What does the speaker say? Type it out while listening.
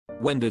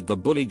When did the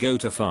bully go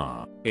too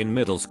far? In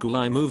middle school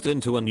I moved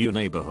into a new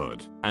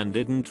neighborhood and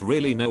didn't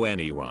really know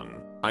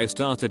anyone. I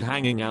started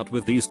hanging out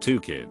with these two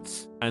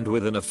kids, and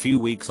within a few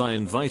weeks I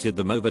invited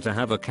them over to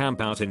have a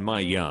camp out in my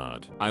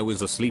yard. I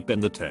was asleep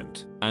in the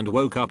tent and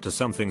woke up to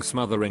something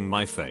smothering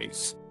my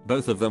face.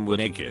 Both of them were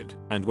naked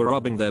and were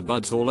rubbing their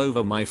butts all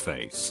over my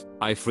face.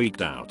 I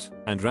freaked out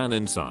and ran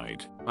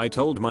inside. I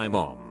told my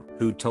mom,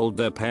 who told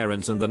their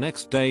parents, and the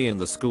next day in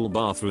the school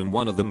bathroom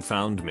one of them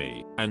found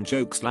me and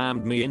joke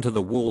slammed me into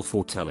the wall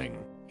for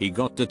telling. He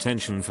got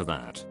detention for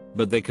that,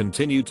 but they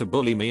continued to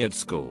bully me at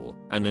school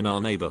and in our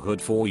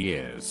neighborhood for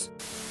years.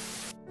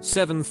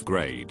 7th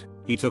grade,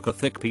 he took a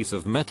thick piece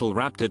of metal,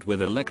 wrapped it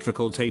with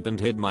electrical tape and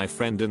hit my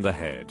friend in the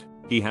head.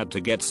 He had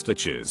to get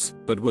stitches,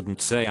 but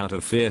wouldn't say out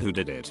of fear who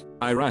did it.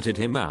 I ratted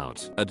him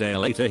out. A day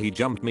later he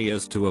jumped me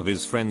as two of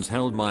his friends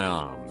held my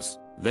arms.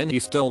 Then he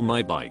stole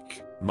my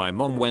bike. My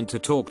mom went to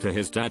talk to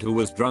his dad, who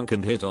was drunk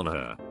and hit on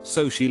her,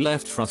 so she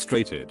left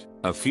frustrated.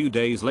 A few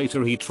days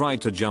later he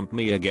tried to jump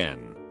me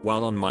again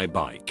while on my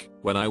bike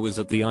when I was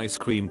at the ice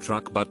cream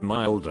truck, but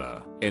my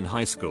older, in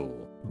high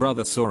school,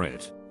 brother saw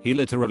it. He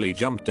literally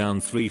jumped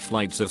down 3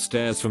 flights of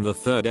stairs from the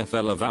 3rd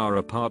FL of our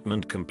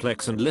apartment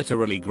complex and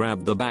literally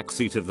grabbed the back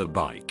seat of the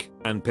bike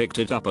and picked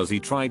it up as he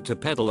tried to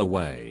pedal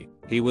away.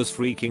 He was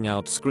freaking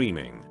out,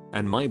 screaming,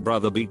 and my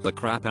brother beat the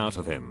crap out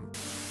of him.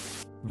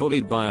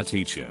 Bullied by a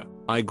teacher.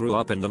 I grew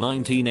up in the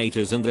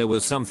 1980s and there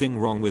was something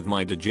wrong with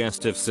my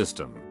digestive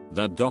system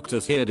that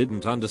doctors here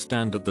didn't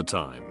understand at the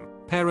time.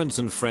 Parents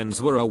and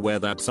friends were aware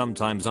that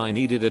sometimes I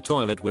needed a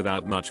toilet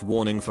without much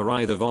warning for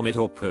either vomit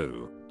or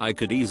poo. I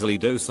could easily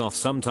doze off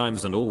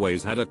sometimes and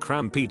always had a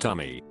crampy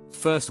tummy.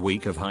 First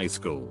week of high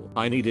school,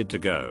 I needed to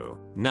go.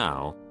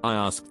 Now, I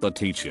asked the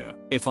teacher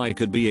if I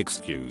could be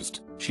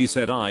excused. She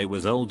said I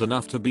was old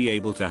enough to be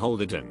able to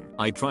hold it in.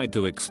 I tried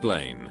to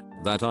explain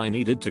that I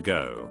needed to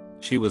go.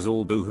 She was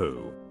all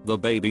boo-hoo. The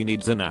baby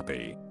needs a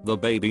nappy. The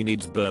baby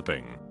needs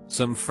burping.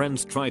 Some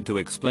friends tried to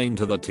explain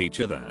to the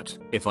teacher that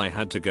if I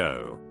had to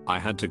go, I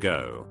had to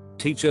go.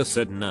 Teacher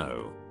said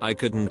no, I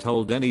couldn't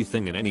hold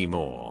anything in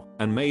anymore,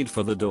 and made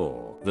for the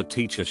door. The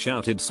teacher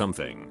shouted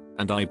something,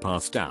 and I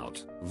passed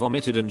out,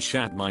 vomited and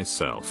shat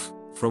myself.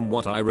 From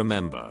what I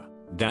remember,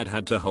 Dad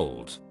had to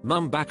hold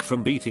Mum back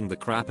from beating the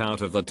crap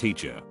out of the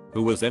teacher,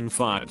 who was then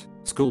fired.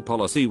 School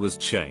policy was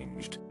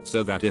changed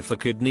so that if a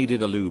kid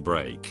needed a loo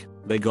break,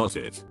 they got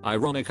it.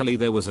 Ironically,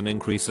 there was an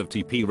increase of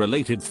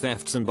TP-related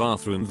thefts and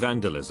bathroom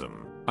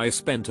vandalism. I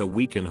spent a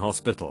week in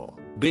hospital,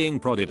 being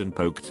prodded and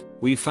poked.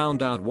 We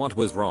found out what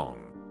was wrong.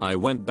 I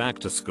went back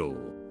to school.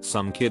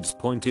 Some kids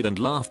pointed and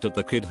laughed at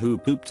the kid who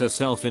pooped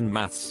herself in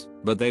maths,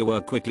 but they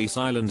were quickly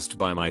silenced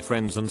by my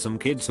friends and some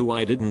kids who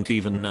I didn't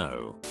even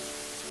know.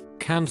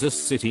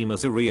 Kansas City,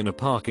 Missouri, in a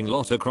parking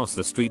lot across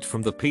the street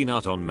from the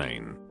Peanut on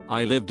Main.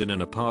 I lived in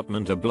an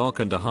apartment a block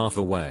and a half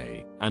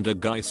away, and a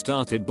guy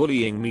started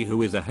bullying me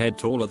who is a head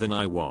taller than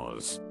I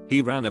was.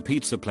 He ran a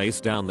pizza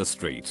place down the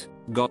street,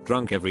 got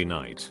drunk every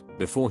night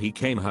before he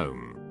came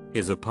home.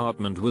 His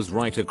apartment was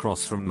right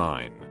across from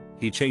mine.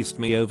 He chased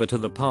me over to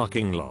the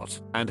parking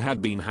lot and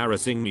had been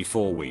harassing me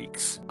for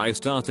weeks. I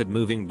started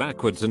moving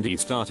backwards and he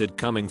started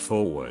coming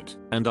forward,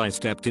 and I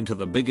stepped into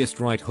the biggest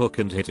right hook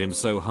and hit him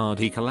so hard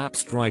he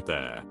collapsed right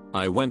there.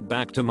 I went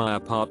back to my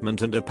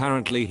apartment and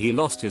apparently he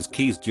lost his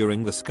keys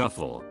during the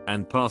scuffle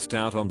and passed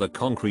out on the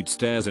concrete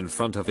stairs in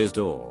front of his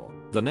door.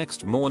 The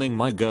next morning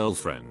my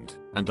girlfriend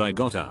and I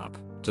got up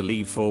to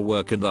leave for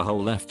work and the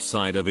whole left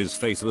side of his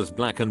face was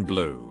black and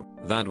blue.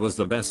 That was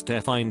the best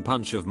effing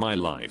punch of my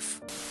life.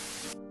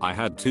 I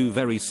had 2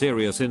 very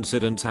serious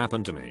incidents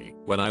happen to me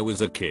when I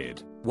was a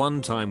kid. One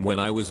time when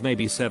I was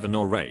maybe 7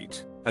 or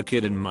 8, a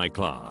kid in my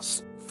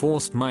class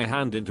forced my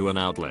hand into an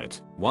outlet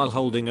while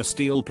holding a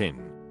steel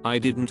pin. I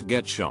didn't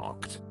get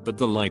shocked, but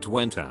the light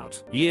went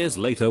out. Years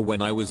later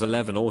when I was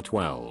 11 or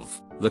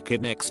 12, the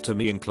kid next to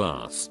me in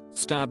class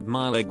stabbed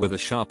my leg with a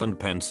sharpened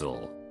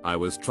pencil. I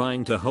was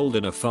trying to hold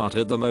in a fart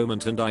at the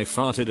moment and I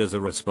farted as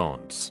a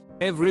response.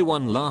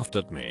 Everyone laughed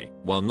at me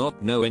while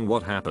not knowing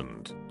what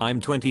happened.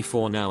 I'm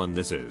 24 now and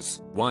this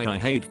is why I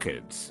hate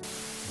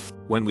kids.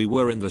 When we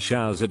were in the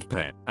showers at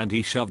Pet and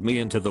he shoved me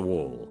into the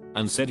wall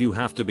and said you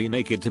have to be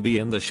naked to be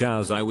in the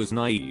showers, I was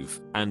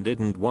naive and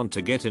didn't want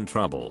to get in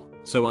trouble,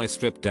 so I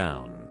stripped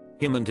down.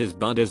 Him and his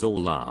buddies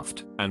all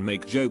laughed and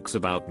make jokes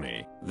about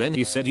me. Then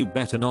he said you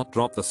better not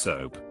drop the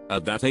soap.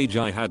 At that age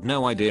I had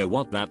no idea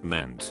what that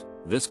meant.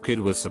 This kid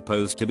was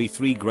supposed to be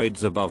 3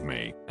 grades above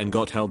me and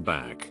got held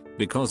back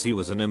because he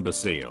was an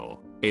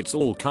imbecile. It's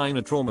all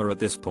kinda trauma at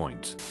this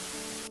point.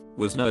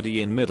 Was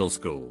nerdy in middle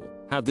school.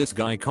 Had this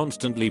guy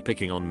constantly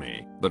picking on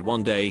me, but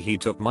one day he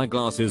took my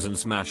glasses and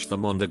smashed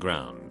them on the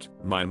ground.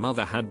 My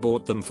mother had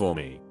bought them for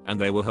me, and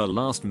they were her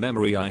last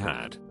memory I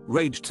had.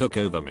 Rage took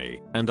over me,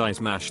 and I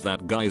smashed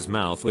that guy's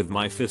mouth with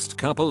my fist.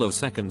 Couple of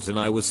seconds and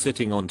I was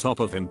sitting on top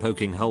of him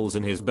poking holes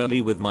in his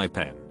belly with my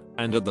pen,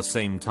 and at the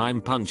same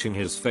time punching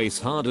his face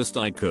hardest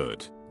I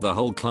could. The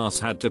whole class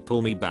had to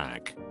pull me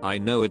back. I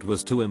know it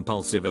was too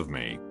impulsive of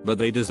me, but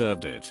they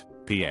deserved it.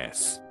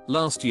 P.S.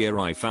 Last year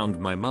I found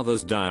my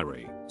mother's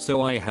diary.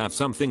 so I have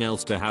something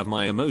else to have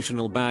my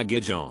emotional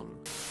baggage on.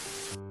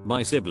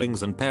 My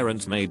siblings and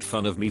parents made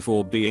fun of me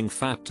for being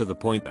fat to the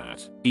point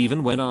that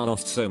even when I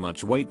lost so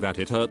much weight that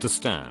it hurt to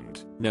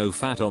stand, no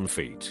fat on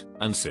feet,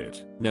 and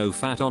sit, no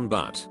fat on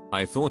butt,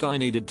 I thought I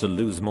needed to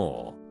lose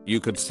more. You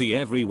could see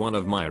every one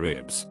of my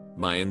ribs,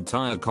 my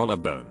entire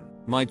collarbone,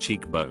 my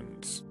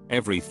cheekbones,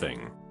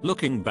 everything.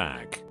 Looking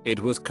back, it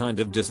was kind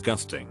of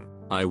disgusting.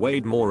 I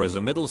weighed more as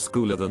a middle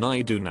schooler than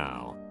I do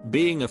now,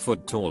 being a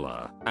foot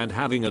taller and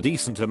having a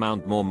decent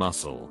amount more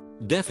muscle.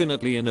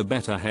 Definitely in a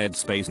better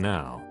headspace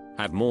now.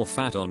 Had more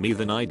fat on me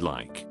than I'd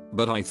like,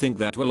 but I think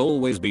that will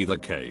always be the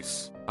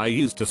case. I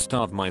used to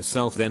starve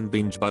myself then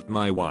binge, but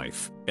my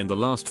wife, in the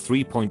last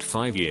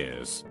 3.5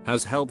 years,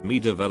 has helped me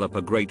develop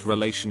a great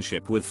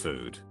relationship with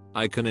food.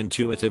 I can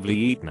intuitively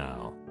eat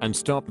now and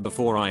stop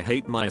before I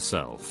hate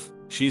myself.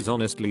 She's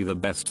honestly the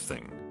best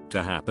thing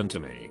to happen to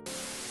me.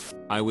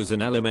 I was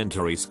in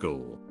elementary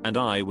school and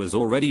I was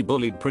already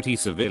bullied pretty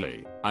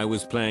severely. I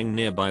was playing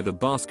nearby the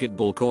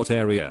basketball court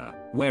area,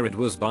 where it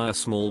was by a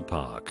small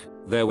park.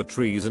 There were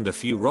trees and a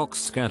few rocks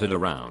scattered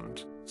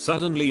around.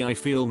 Suddenly I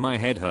feel my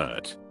head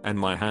hurt and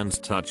my hands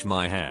touch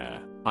my hair.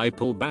 I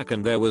pull back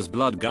and there was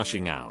blood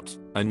gushing out.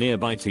 A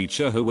nearby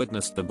teacher who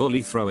witnessed the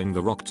bully throwing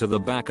the rock to the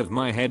back of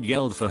my head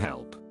yelled for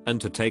help and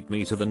to take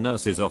me to the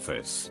nurse's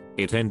office.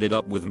 It ended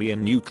up with me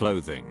in new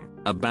clothing,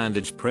 a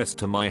bandage pressed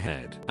to my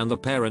head, and the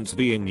parents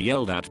being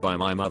yelled at by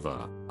my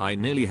mother. I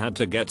nearly had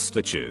to get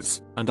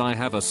stitches, and I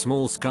have a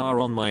small scar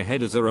on my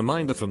head as a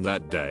reminder from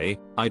that day.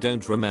 I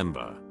don't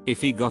remember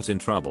if he got in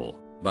trouble,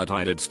 but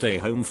I did stay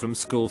home from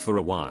school for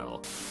a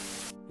while.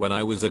 When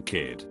I was a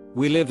kid,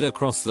 we lived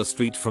across the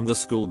street from the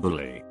school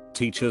bully.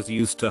 Teachers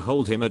used to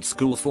hold him at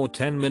school for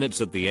 10 minutes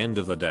at the end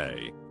of the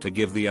day to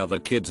give the other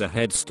kids a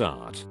head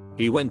start.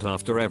 He went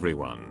after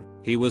everyone.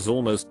 He was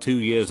almost 2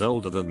 years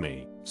older than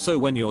me, so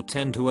when you're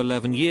 10 to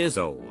 11 years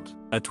old,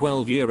 a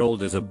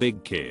 12-year-old is a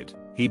big kid.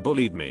 He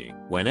bullied me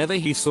whenever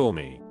he saw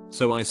me,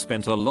 so I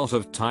spent a lot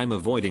of time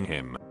avoiding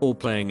him or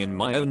playing in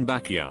my own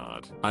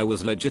backyard. I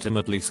was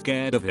legitimately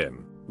scared of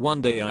him.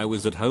 One day I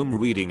was at home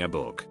reading a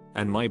book,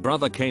 and my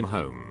brother came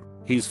home.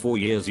 He's 4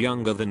 years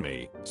younger than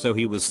me, so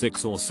he was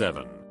 6 or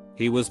 7.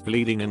 He was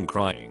bleeding and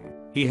crying.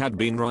 He had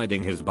been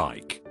riding his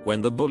bike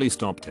when the bully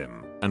stopped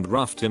him and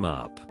roughed him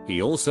up.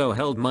 He also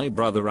held my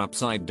brother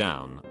upside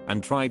down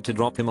and tried to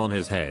drop him on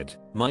his head.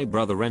 My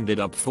brother ended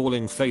up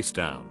falling face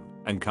down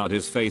and cut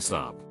his face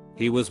up.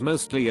 He was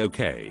mostly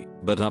okay,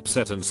 but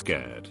upset and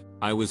scared.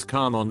 I was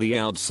calm on the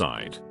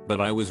outside,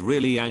 but I was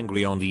really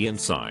angry on the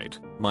inside.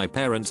 My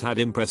parents had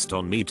impressed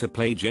on me to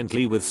play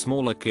gently with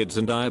smaller kids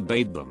and I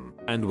obeyed them,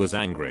 and was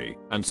angry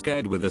and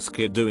scared with this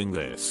kid doing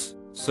this.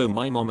 So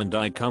my mom and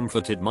I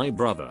comforted my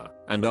brother,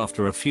 and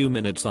after a few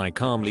minutes I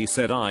calmly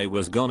said I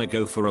was gonna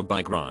go for a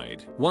bike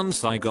ride.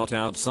 Once I got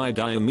outside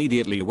I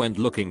immediately went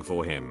looking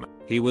for him.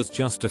 He was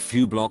just a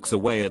few blocks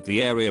away at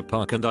the area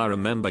park, and I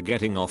remember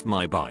getting off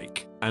my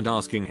bike and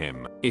asking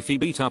him if he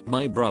beat up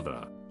my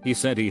brother. He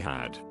said he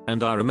had,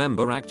 and I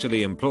remember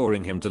actually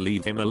imploring him to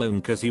leave him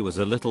alone cause he was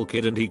a little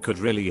kid and he could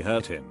really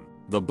hurt him.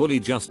 The bully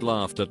just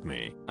laughed at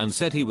me and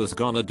said he was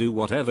gonna do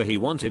whatever he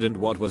wanted, and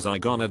what was I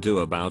gonna do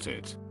about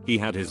it? He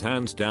had his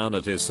hands down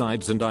at his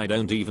sides and I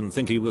don't even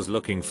think he was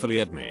looking fully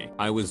at me.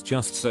 I was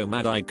just so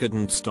mad I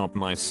couldn't stop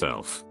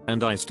myself,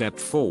 and I stepped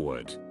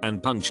forward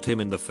and punched him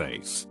in the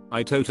face.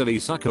 I totally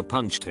sucker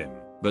punched him,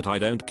 but I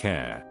don't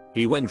care.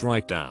 He went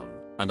right down,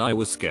 and I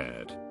was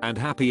scared and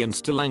happy and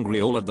still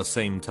angry all at the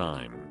same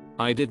time.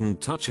 I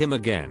didn't touch him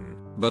again,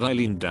 but I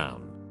leaned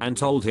down and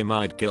told him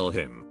I'd kill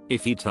him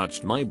if he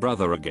touched my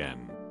brother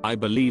again. I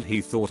believe he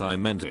thought I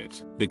meant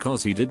it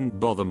because he didn't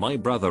bother my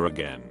brother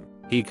again.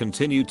 He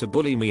continued to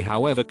bully me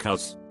however,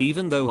 cause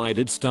even though I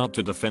did start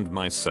to defend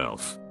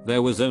myself,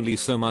 there was only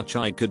so much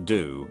I could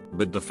do,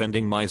 but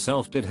defending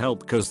myself did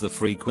help cause the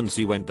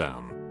frequency went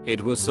down.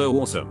 It was so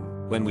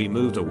awesome when we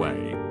moved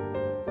away